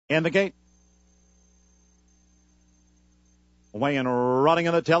in the gate. Away and running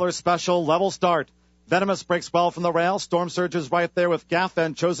in the Taylor Special, level start. Venomous breaks well from the rail. Storm Surge is right there with Gaff,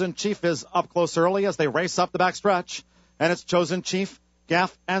 and Chosen Chief is up close early as they race up the back stretch. And it's Chosen Chief,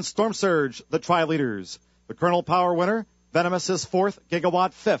 Gaff, and Storm Surge, the tri-leaders. The Colonel Power winner, Venomous is fourth,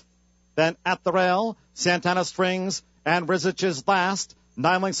 Gigawatt fifth. Then at the rail, Santana Strings and Rizich is last.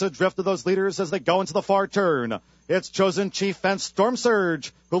 9 lengths adrift of those leaders as they go into the far turn. It's Chosen Chief and Storm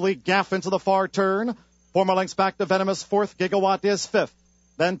Surge who lead Gaff into the far turn. 4 more lengths back to Venomous, fourth. Gigawatt is fifth.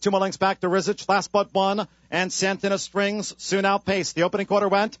 Then 2 more lengths back to Rizich, last but one. And Santana Strings soon outpaced. The opening quarter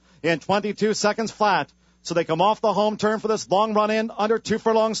went in 22 seconds flat. So they come off the home turn for this long run in, under 2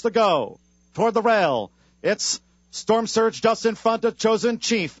 furlongs to go. Toward the rail, it's Storm Surge just in front of Chosen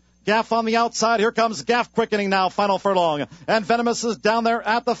Chief. Gaff on the outside. Here comes Gaff quickening now, final furlong. And Venomous is down there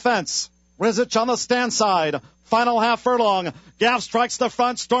at the fence. Rizich on the stand side. Final half furlong. Gaff strikes the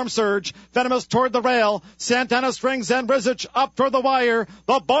front. Storm Surge. Venomous toward the rail. Santana Strings and Rizich up toward the wire.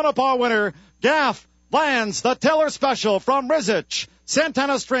 The Bonaparte winner. Gaff lands the Taylor Special from Rizich.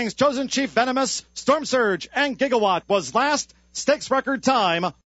 Santana Strings, Chosen Chief, Venomous, Storm Surge, and Gigawatt was last. Stakes record time